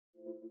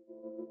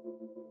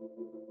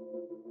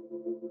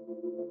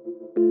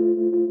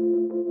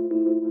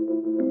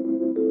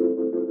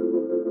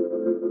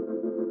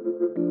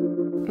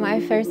My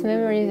first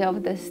memories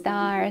of the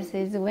stars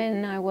is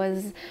when I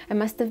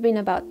must have been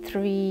about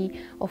 3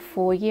 or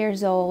 4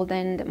 years old,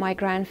 and my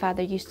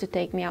grandfather used to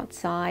take me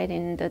outside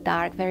in the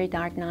dark, very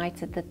dark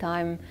nights at the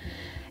time,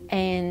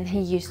 and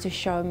he used to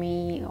show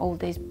me all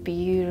these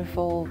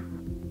beautiful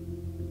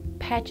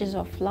patches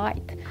of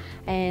light,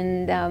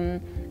 and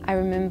I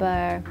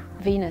remember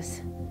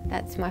Venus.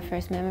 That's my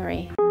first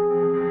memory.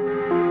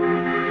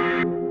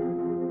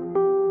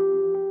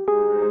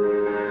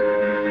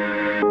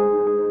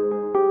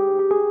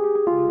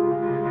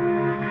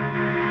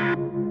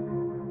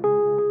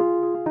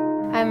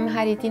 I'm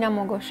Haritina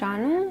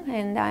Mogosanu,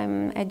 and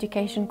I'm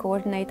Education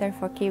Coordinator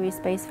for Kiwi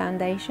Space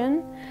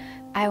Foundation.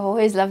 I've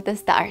always loved the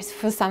stars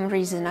for some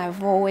reason.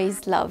 I've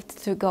always loved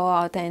to go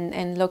out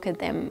and look at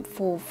them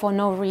for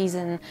no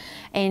reason.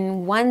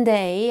 And one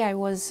day, I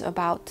was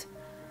about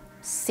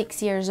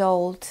 6 years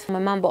old, my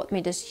mum bought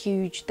me this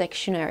huge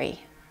dictionary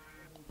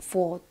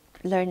for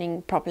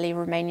learning properly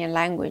Romanian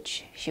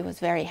language. She was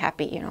very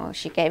happy, you know,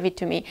 she gave it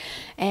to me,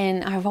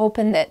 and I've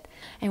opened it.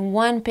 And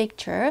one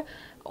picture,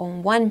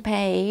 on one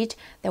page,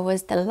 there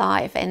was the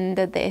life and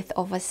the death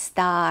of a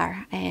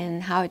star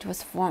and how it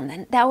was formed.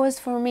 And that was,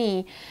 for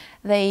me,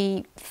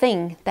 the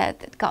thing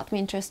that got me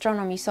into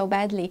astronomy so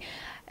badly.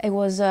 It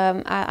was,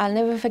 I'll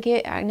never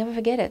forget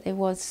it. It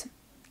was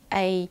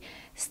a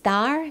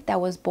star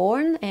that was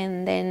born,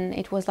 and then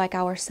it was like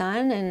our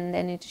sun, and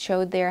then it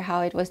showed there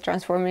how it was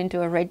transformed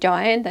into a red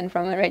giant, and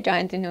from a red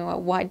giant into a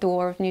white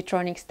dwarf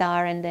neutronic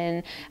star, and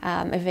then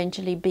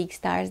eventually big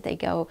stars, they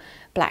go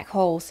black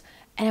holes.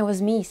 And it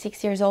was me,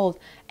 6 years old,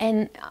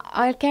 and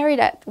I'll carry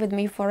that with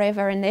me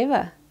forever and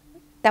ever.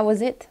 That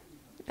was it.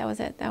 That was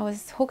it. I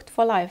was hooked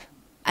for life.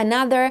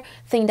 Another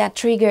thing that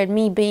triggered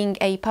me being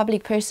a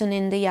public person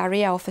in the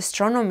area of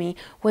astronomy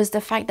was the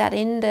fact that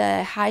in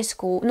the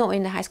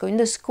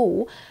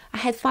school, I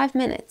had 5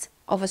 minutes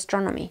of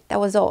astronomy. That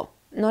was all.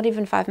 Not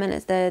even 5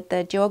 minutes.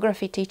 The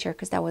geography teacher,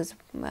 because that was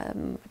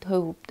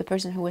the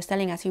person who was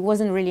telling us, he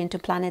wasn't really into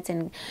planets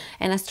and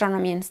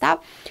astronomy and stuff.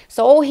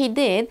 So all he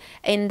did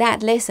in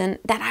that lesson,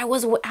 that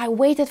I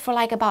waited for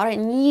like about a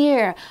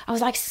year. I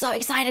was like so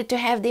excited to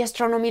have the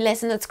astronomy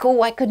lesson at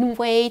school. I couldn't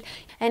wait.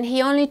 And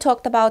he only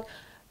talked about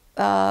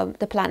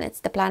the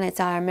planets. The planets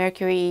are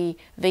Mercury,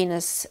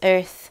 Venus,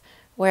 Earth,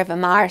 wherever,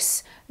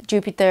 Mars,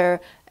 Jupiter,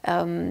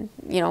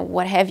 you know,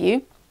 what have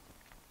you.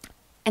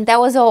 And that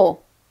was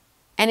all.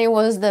 And it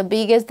was the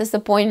biggest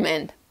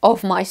disappointment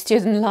of my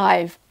student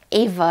life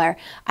ever.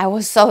 I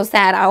was so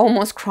sad. I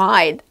almost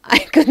cried. I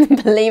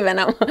couldn't believe it.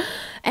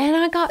 And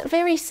I got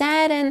very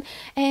sad,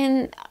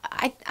 and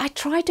I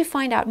tried to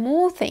find out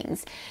more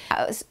things.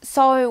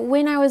 So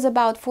when I was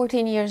about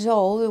 14 years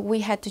old, we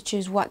had to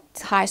choose what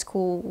high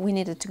school we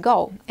needed to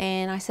go.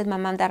 And I said my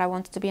mum that I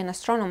wanted to be an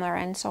astronomer.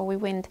 And so we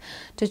went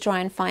to try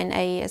and find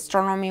a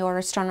astronomy or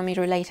astronomy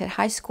related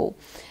high school.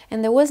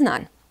 And there was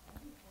none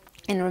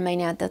in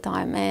Romania at the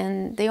time,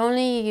 and the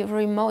only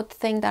remote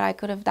thing that I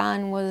could have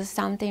done was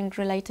something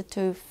related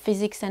to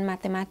physics and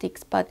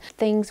mathematics, but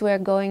things were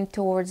going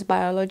towards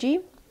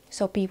biology,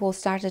 so people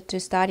started to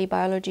study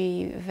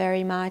biology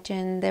very much,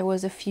 and there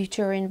was a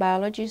future in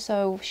biology.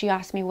 So she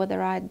asked me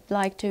whether I'd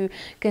like to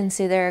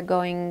consider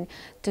going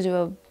to do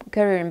a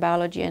career in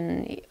biology,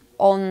 and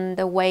on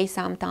the way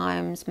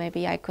sometimes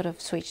maybe I could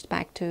have switched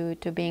back to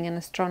being an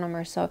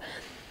astronomer. So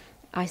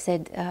I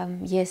said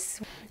yes.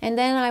 And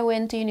then I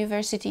went to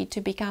university to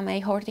become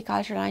a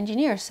horticultural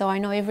engineer. So I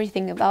know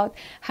everything about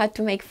how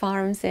to make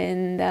farms,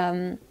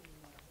 and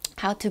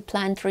how to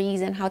plant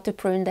trees and how to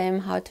prune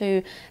them, how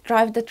to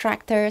drive the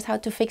tractors, how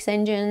to fix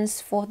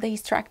engines for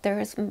these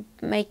tractors,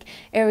 make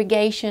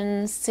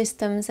irrigation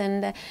systems,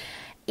 and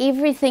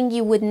everything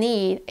you would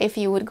need if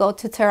you would go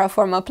to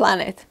terraform a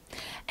planet.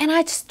 And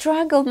I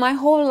struggled my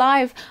whole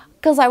life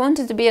because I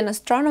wanted to be an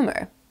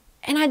astronomer,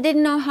 and I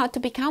didn't know how to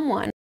become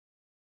one.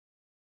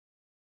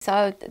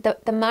 So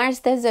the Mars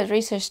Desert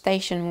Research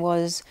Station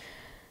was,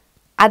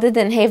 other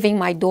than having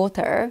my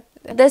daughter,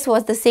 this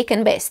was the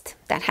second best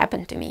that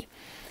happened to me.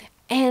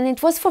 And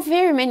it was for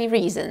very many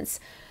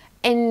reasons.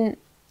 And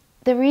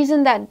the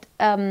reason that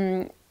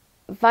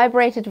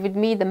vibrated with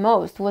me the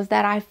most was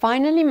that I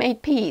finally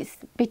made peace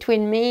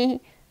between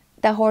me,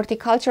 the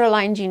horticultural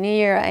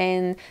engineer,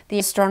 and the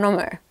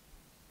astronomer.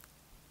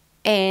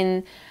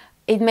 And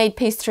it made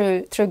peace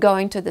through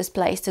going to this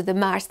place, to the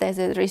Mars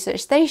Desert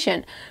Research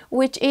Station,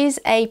 which is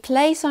a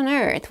place on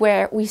Earth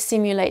where we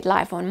simulate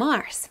life on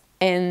Mars.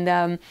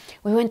 And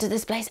we went to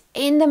this place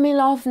in the middle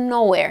of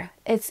nowhere.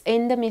 It's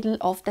in the middle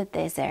of the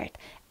desert,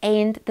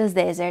 and this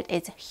desert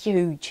is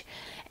huge.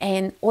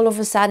 And all of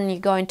a sudden you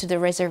go into the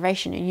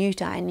reservation in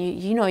Utah, and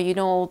you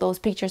know all those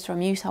pictures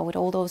from Utah with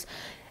all those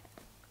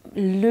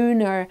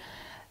lunar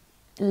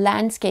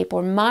landscape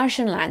or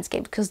Martian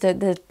landscape, because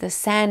the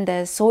sand,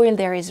 the soil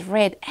there is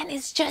red, and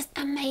it's just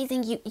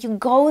amazing. You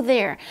go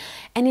there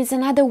and it's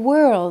another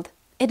world.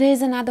 It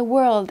is another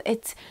world.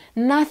 It's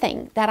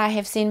nothing that I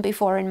have seen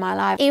before in my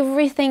life.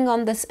 Everything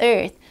on this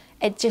earth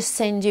it just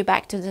sends you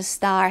back to the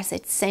stars.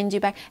 It sends you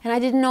back. And I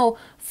didn't know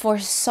for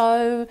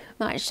so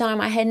much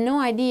time. I had no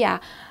idea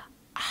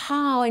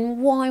how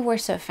and why we're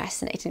so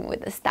fascinated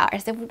with the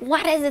stars.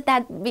 What is it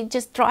that it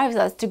just drives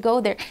us to go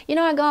there? You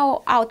know, I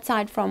go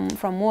outside from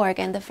work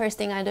and the first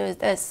thing I do is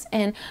this.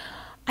 And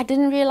I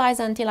didn't realize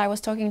until I was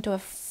talking to a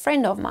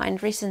friend of mine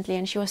recently,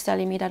 and she was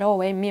telling me that, oh,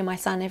 well, me and my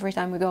son, every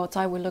time we go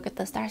outside, we look at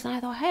the stars. And I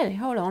thought, hey,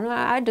 hold on,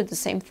 I do the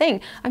same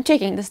thing. I'm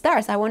checking the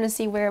stars. I want to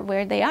see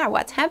where they are,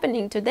 what's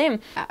happening to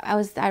them.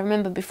 I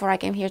remember before I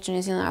came here to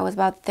New Zealand, I was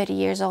about 30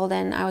 years old,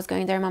 and I was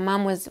going there. My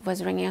mom was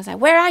ringing. I was like,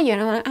 where are you?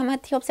 And I'm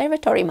at the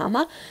observatory,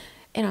 Mama.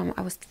 And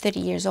I was 30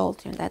 years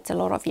old, and that's a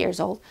lot of years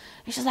old.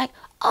 And she's like,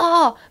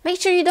 oh,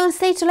 make sure you don't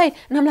stay too late.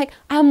 And I'm like,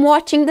 I'm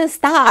watching the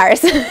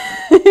stars.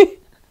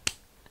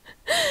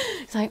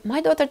 It's like, my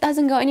daughter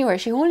doesn't go anywhere.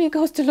 She only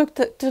goes to look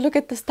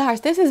at the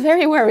stars. This is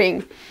very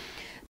worrying.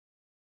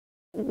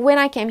 When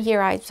I came here,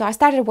 I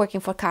started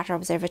working for Carter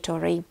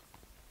Observatory.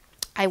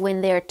 I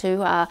went there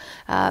to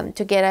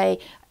get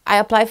I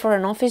applied for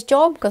an office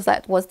job because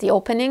that was the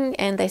opening,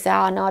 and they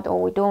said,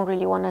 we don't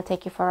really want to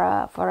take you for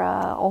a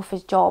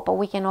office job, but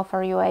we can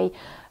offer you a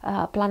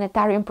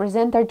planetarium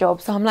presenter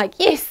job. So I'm like,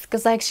 yes,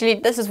 because actually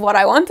this is what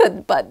I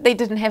wanted, but they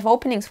didn't have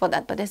openings for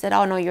that. But they said,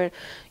 oh no,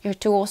 you're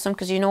too awesome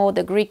because you know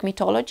the Greek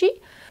mythology.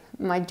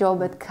 My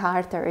job at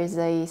Carter is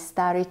a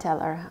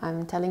storyteller.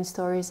 I'm telling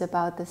stories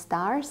about the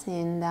stars,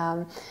 and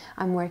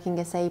I'm working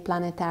as a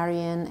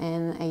planetarian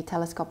and a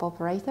telescope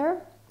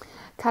operator.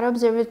 Carter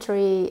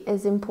Observatory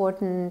is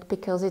important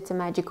because it's a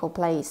magical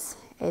place.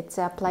 It's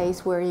a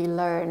place where you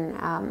learn.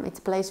 It's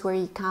a place where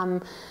you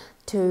come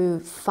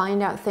to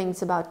find out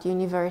things about the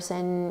universe,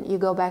 and you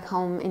go back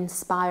home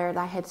inspired.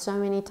 I had so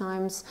many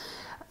times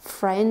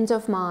friends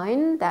of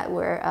mine that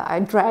were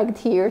dragged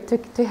here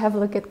to have a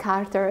look at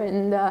Carter,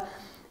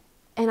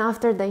 and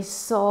after they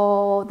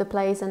saw the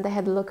place and they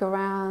had a look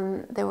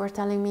around, they were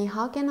telling me,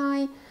 how can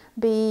I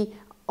be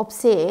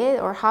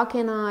upset, or how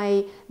can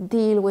I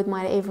deal with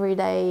my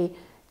everyday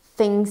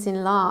things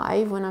in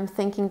life when I'm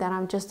thinking that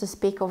I'm just a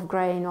speck of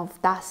grain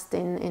of dust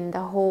in the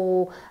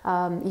whole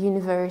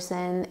universe,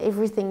 and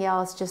everything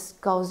else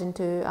just goes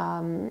into,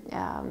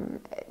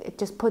 it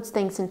just puts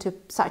things into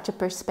such a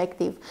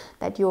perspective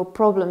that your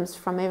problems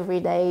from every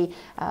day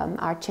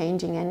are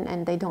changing,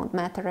 and they don't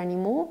matter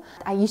anymore.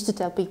 I used to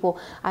tell people,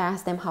 I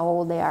ask them how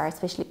old they are,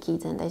 especially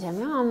kids, and they tell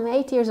me, oh, I'm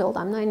 8 years old,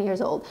 I'm 9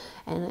 years old,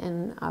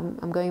 and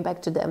I'm going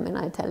back to them, and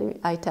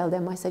I tell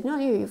them, I said, no,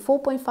 you're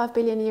 4.5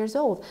 billion years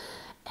old.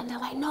 And they're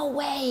like, no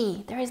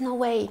way, there is no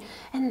way.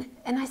 And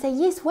I say,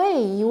 yes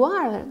way, you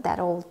are that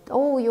old.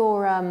 All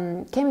your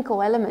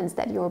chemical elements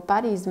that your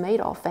body is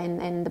made of,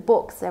 and the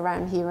books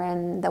around here,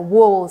 and the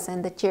walls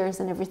and the chairs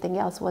and everything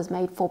else was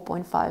made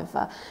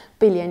 4.5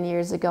 billion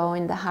years ago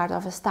in the heart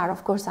of a star,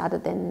 of course, other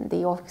than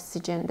the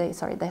oxygen,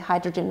 the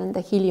hydrogen and the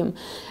helium.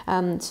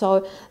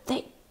 So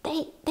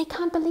they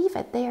can't believe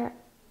it. They're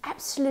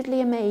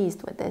absolutely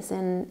amazed with this.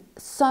 And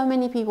so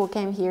many people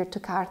came here to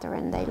Carter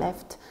and they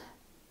left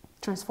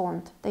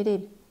transformed. They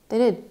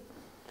did.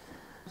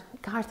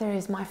 Carter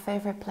is my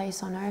favorite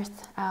place on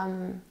earth.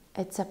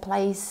 It's a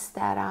place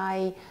that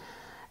I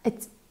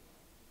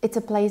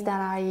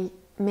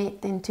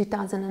met in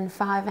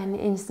 2005 and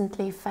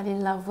instantly fell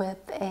in love with,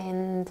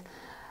 and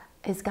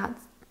it's got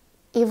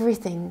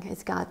everything.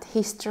 It's got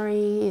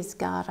history, it's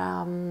got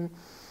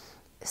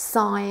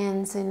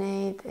science in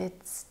it.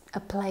 It's a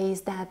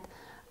place that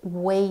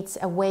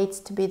awaits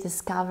to be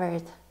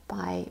discovered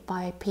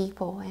by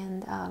people,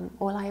 and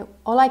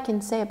all I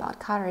can say about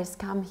Carter is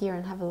come here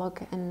and have a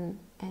look and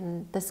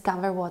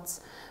discover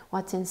what's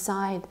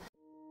inside.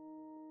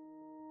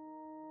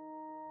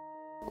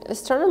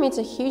 Astronomy is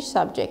a huge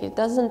subject. It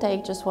doesn't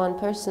take just one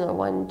person or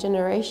one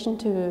generation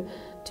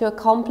to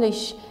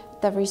accomplish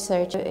the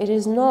research. It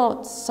is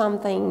not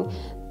something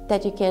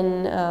that you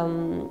can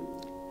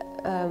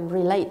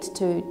relate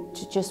to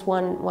just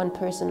one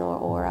person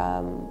or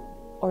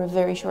a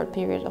very short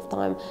period of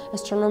time.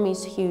 Astronomy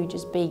is huge,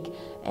 it's big,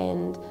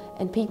 and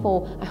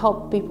I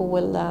hope people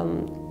will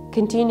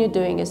continue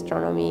doing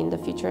astronomy in the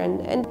future.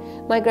 And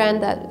my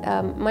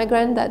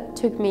granddad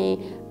took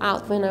me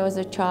out when I was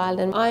a child,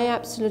 and I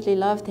absolutely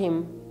loved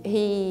him.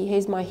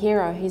 He's my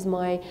hero, he's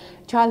my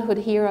childhood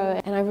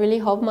hero, and I really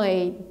hope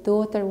my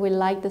daughter will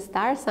like the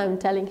stars. I'm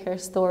telling her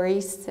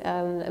stories,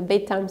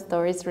 bedtime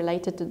stories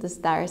related to the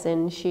stars,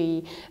 and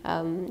she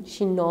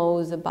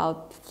knows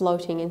about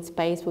floating in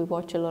space. We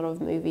watch a lot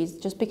of movies.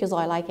 Just because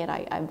I like it,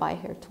 I buy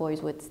her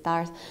toys with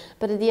stars.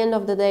 But at the end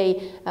of the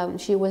day,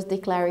 she was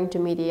declaring to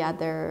me the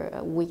other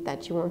week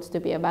that she wants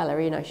to be a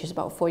ballerina. She's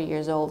about 4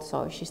 years old,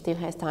 so she still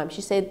has time.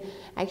 She said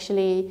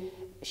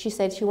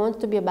she wants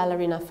to be a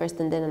ballerina first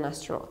and then an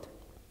astronaut.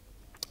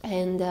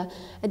 And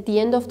at the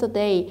end of the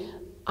day,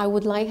 I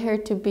would like her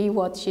to be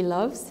what she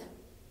loves.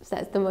 So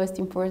that's the most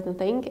important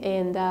thing.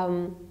 And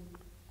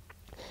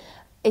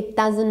it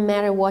doesn't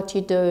matter what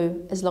you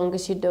do, as long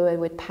as you do it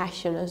with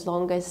passion, as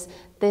long as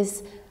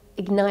this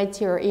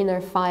ignites your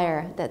inner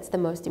fire. That's the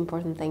most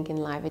important thing in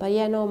life. But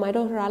yeah, no, my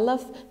daughter, I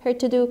love her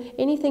to do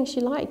anything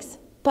she likes.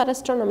 But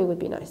astronomy would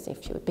be nice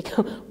if she would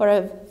become, or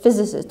a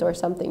physicist or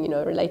something, you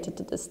know, related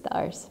to the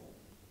stars.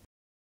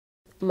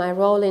 My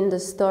role in the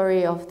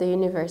story of the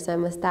universe,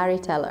 I'm a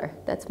storyteller.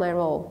 That's my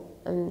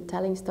role. I'm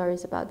telling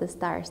stories about the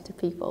stars to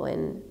people,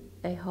 and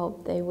I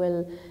hope they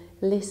will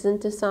listen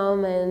to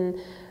some, and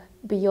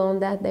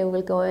beyond that they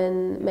will go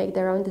and make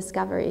their own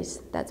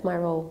discoveries. That's my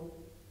role.